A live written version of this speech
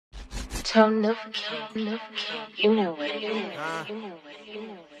Tone of key, you know what it is.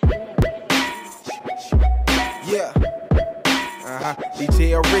 Yeah.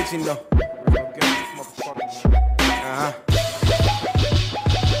 DJOriginal.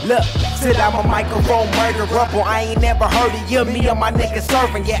 Look, sit out my microphone, murder rubble. I ain't never heard of you. Me and my niggas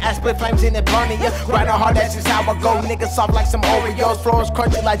serving, yeah. I split flames in it, burning you. Grinding hard, that's just how I go. Niggas soft like some Oreos, floors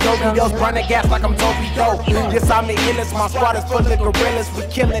crunchy like Doritos, burning gas like I'm Toby Doe. Yes, I'm the illest. My squad is full of gorillas. We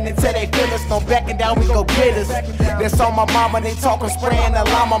killing until they feel us. No backing down, we go get us. That's on my mama. They talking, spraying the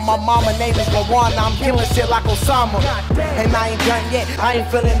llama. My mama name is Rwanda. I'm killing shit like Osama. And I ain't done yet. I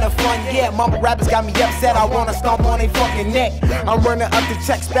ain't feeling the fun yet. Mama rappers got me upset. I wanna stomp on they fucking neck. I'm running up the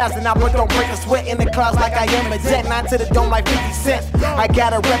checks. And I don't break a sweat in the clouds like I am a jet. 9 to the dome like 50 cents. I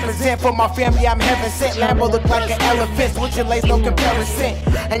gotta represent for my family, I'm heaven sent. Lambo look like an elephant, switching lanes, no comparison.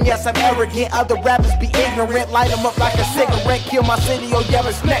 And yes, I'm arrogant, other rappers be ignorant. Light them up like a cigarette, kill my city, oh yeah,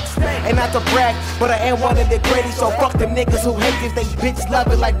 it's next. And not to brag, but I am one of the greatest. So fuck them niggas who hate this, they bitch love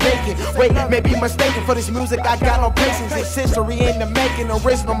it like bacon. Wait, may be mistaken for this music, I got no patience. It's history in the making,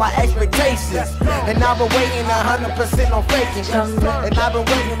 original my expectations. And I've been waiting 100% on faking. And I've been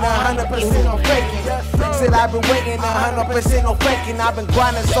waiting 100% on faking. Said I've been waiting 100% on faking. I've been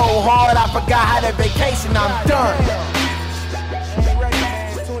grinding so hard I forgot how to vacation. I'm done.